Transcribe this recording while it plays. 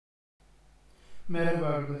Merhaba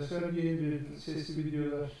arkadaşlar, yeni bir sesli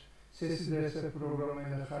videolar, sesli dersler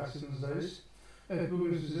programıyla karşınızdayız. Evet,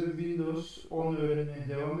 bugün size Windows 10 öğrenmeye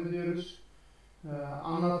devam ediyoruz.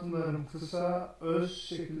 Anlatımlarım kısa, öz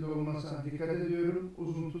şekilde olmasına dikkat ediyorum,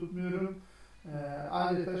 uzun tutmuyorum.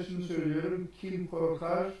 Adeta şunu söylüyorum, kim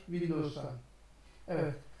korkar Windows'tan?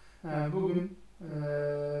 Evet, bugün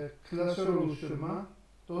klasör oluşturma,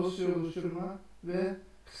 dosya oluşturma ve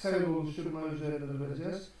kısayol oluşturma üzerinde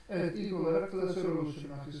duracağız. Evet, ilk olarak klasör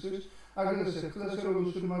oluşturmak istiyoruz. Arkadaşlar, klasör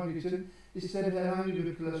oluşturmak için ister herhangi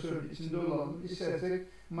bir klasörün içinde olalım, istersek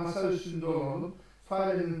masa üstünde olalım.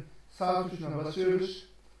 Farenin sağ tuşuna basıyoruz.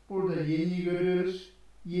 Burada yeniyi görüyoruz.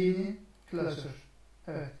 Yeni klasör.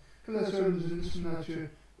 Evet, klasörümüzün ismini açıyor.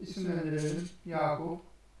 İsimlendirelim. Yakup.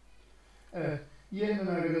 Evet, yeniden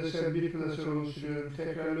arkadaşlar bir klasör oluşturuyorum.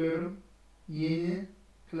 Tekrarlıyorum. Yeni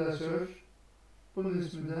klasör. Bunun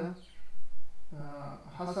ismi de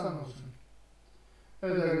Hasan olsun.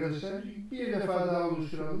 Evet arkadaşlar, bir defa daha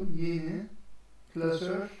oluşturalım. Yeni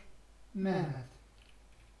klasör Mehmet.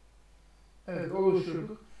 Evet,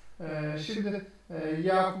 oluşturduk. Şimdi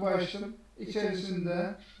Yakup'u açtım.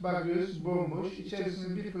 İçerisinde bakıyoruz bomboş.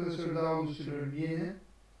 İçerisinde bir klasör daha oluşturuyorum. Yeni.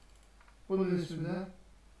 Bunun ismi de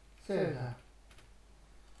Sevda.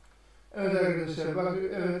 Evet arkadaşlar, bak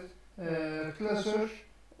evet,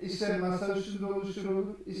 klasör İster masa üstünde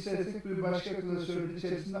oluşturulur, istersek bir başka klasörün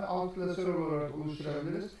içerisinde alt klasör olarak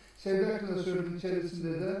oluşturabiliriz. Sevda klasörünün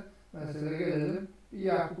içerisinde de mesela gelelim, bir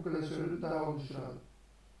Yakup klasörü daha oluşturalım.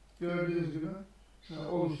 Gördüğünüz gibi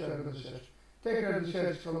oluştu arkadaşlar. Tekrar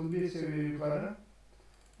dışarı çıkalım bir seviye yukarı.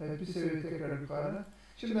 Evet, bir seviye tekrar yukarı.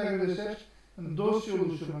 Şimdi arkadaşlar dosya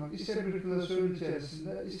oluşturmak, ister bir klasörün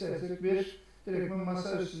içerisinde, istersek bir direkt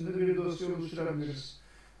masa üstünde bir dosya oluşturabiliriz.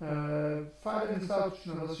 Farenin sağ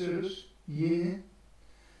tuşuna basıyoruz. Yeni.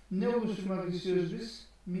 Ne oluşturmak istiyoruz biz?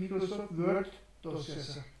 Microsoft Word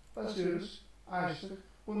dosyası. Basıyoruz. Açtık.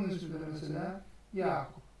 Bunun ismi de mesela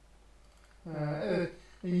Yakup. Evet.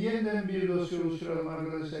 Yeniden bir dosya oluşturalım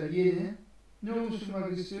arkadaşlar. Yeni. Ne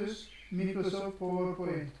oluşturmak istiyoruz? Microsoft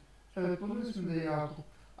PowerPoint. Evet, bunun ismi de Yakup.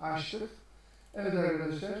 Açtık. Evet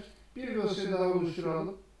arkadaşlar. Bir dosya daha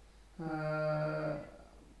oluşturalım.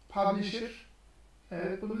 Publisher.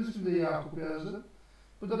 Evet, bunun ismi de Yakup yazdım.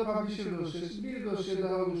 Bu da Publisher dosyası. Bir dosya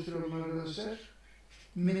daha oluşturalım arkadaşlar.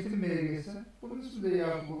 Metin belgesi. Bunun ismi de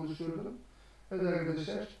Yakup oluşturdum. Evet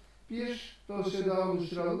arkadaşlar. Bir dosya daha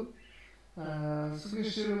oluşturalım.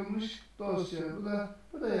 Sıkıştırılmış dosya.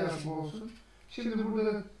 Bu da Yakup olsun. Şimdi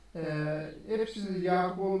burada hepsinin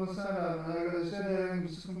Yakup olmasına rağmen arkadaşlar herhangi bir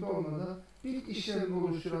sıkıntı olmadan bir işlem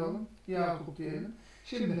oluşturalım. Yakup diyelim.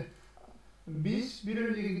 Şimdi biz bir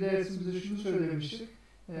önceki dersimizde şunu söylemiştik.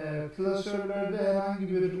 Klasörlerde herhangi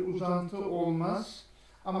bir uzantı olmaz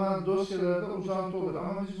ama dosyalarda uzantı olur.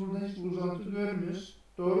 Ama biz burada hiç uzantı görmüyoruz.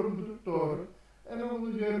 Doğru mudur? Doğru. Hemen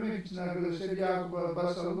bunu görmek için arkadaşlar Yakup'a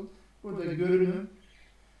basalım. Burada görünüm.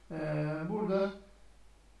 Burada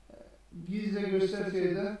gizli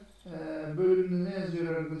göstergede bölümde ne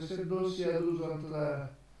yazıyor arkadaşlar? Dosyada uzantılara.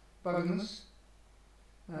 Bakınız.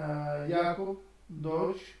 Yakup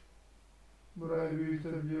Doğuş. Burayı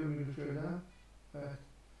büyütebiliyor muyuz şöyle? Evet.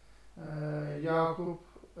 Yakup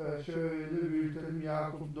şöyle büyütelim.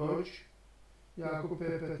 Yakup Doğuş. Yakup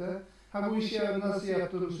PPT. Bu işi nasıl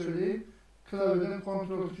yaptığımı söyleyeyim. Klavyeden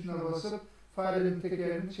kontrol tuşuna basıp farenin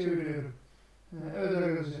tekerini çeviriyorum. Evet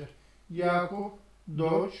arkadaşlar. Yakup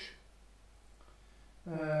Doğuş.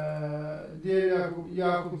 Diğer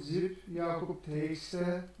Yakup Zip, Yakup TXT,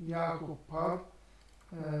 Yakup Pub.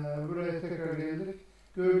 Buraya tekrar geldik.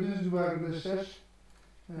 Gördüğünüz gibi arkadaşlar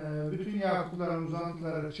bütün Yakup'ların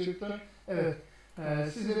uzantıları çıktı. Evet,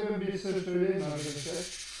 size ben bir sır söyleyeyim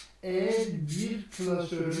arkadaşlar. Eğer bir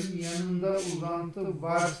klasörün yanında uzantı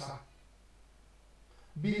varsa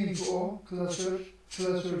bilin ki o klasör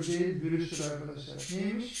değil virüstür arkadaşlar.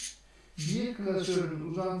 Neymiş? Bir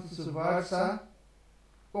klasörün uzantısı varsa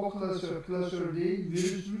o klasör değil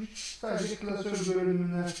virüsmüş. Sadece klasör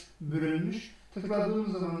bölümüne bölünmüş.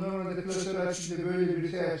 Tıkladığımız zaman normalde klasör açınca böyle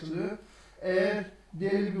bir şey açılıyor. Eğer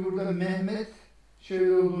diyelim ki burada Mehmet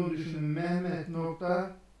şöyle olduğunu düşünün. Mehmet.exe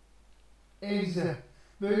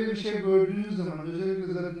böyle bir şey gördüğünüz zaman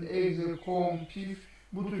özellikle zaten exe, com, pif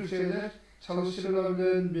bu tür şeyler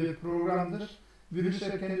çalıştırılabilen bir programdır.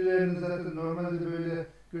 Virüsler kendilerini zaten normalde böyle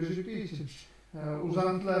gözüktüğü için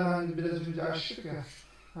uzantılar hani biraz önce açtık ya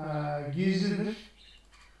gizlidir.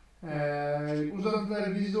 Uzantılar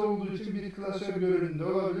gizli olduğu için bir klasör görünümde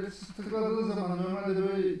olabilir. Siz tıkladığınız zaman normalde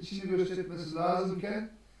böyle içini göstermesi lazımken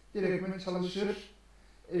direktmen çalışır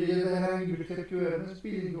ya da herhangi bir tepki vermez.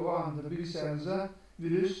 Bilin ki o anda bilgisayarınıza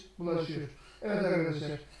virüs bulaşıyor. Evet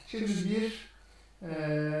arkadaşlar, şimdi bir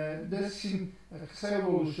kısa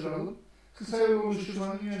yol oluşturalım. Kısa yol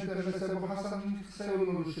oluşturmanın yöntemi, mesela bu Hasan'ın kısa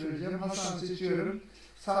yolunu oluşturacağım. Hasan seçiyorum.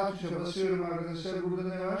 Sağ tuşa basıyorum arkadaşlar.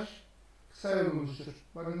 Burada ne var? Kısa yol oluştur.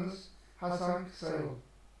 Bakınız, Hasan kısa yol.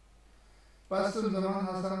 Bastığım zaman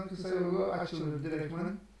Hasan kısa yolu açılır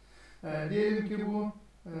direktman. Diyelim ki bu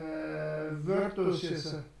Word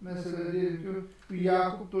dosyası. Mesela diyelim ki bu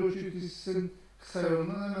Yakup Doçukis'in kısa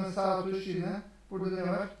yolundan hemen sağ tuş yine. Burada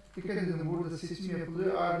ne var? Dikkat edin, burada seçim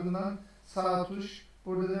yapılıyor. Ardından sağ tuş.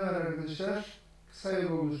 Burada ne var arkadaşlar? Kısa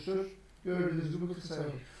yol oluştur. Gördüğünüz gibi kısa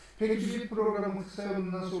yol. Peki bir programın kısa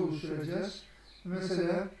yolunu nasıl oluşturacağız?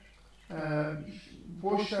 Mesela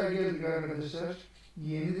boşluğa geldik arkadaşlar.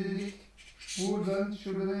 Yeni dedik. Buradan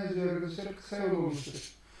şurada ne yazıyor arkadaşlar? Kısa yol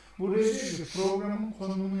oluştur. Buraya diyor ki programın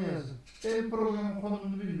konumunu yazın. Ben programın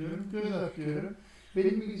konumunu bilmiyorum. Göz atıyorum.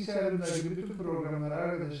 Benim bilgisayarımdaki bütün programlar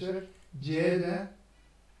arkadaşlar C'de,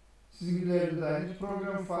 sizinkilerde dahil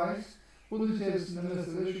program files. Bunun içerisinde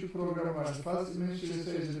mesela şu program var. Fast Image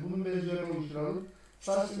Resizer. Bunun benzerini oluşturalım.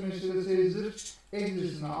 Fast Image Resizer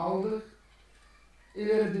exit'ini aldık.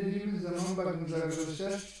 İleri dediğimiz zaman bakınız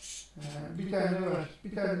arkadaşlar bir tane var.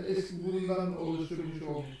 Bir tane eski bundan oluşturmuş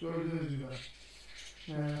olduk. Gördüğünüz gibi.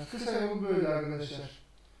 Kısa yol böyle arkadaşlar.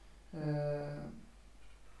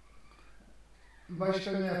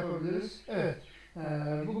 Başka ne yapabiliriz? Evet.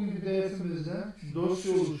 Bugünkü dersimizde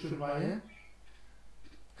dosya oluşturmayı,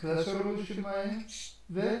 klasör oluşturmayı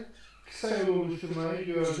ve kısa yol oluşturmayı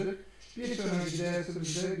gördük. Bir sonraki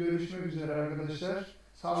dersimizde görüşmek üzere arkadaşlar.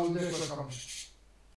 Sağlıcakla kalın.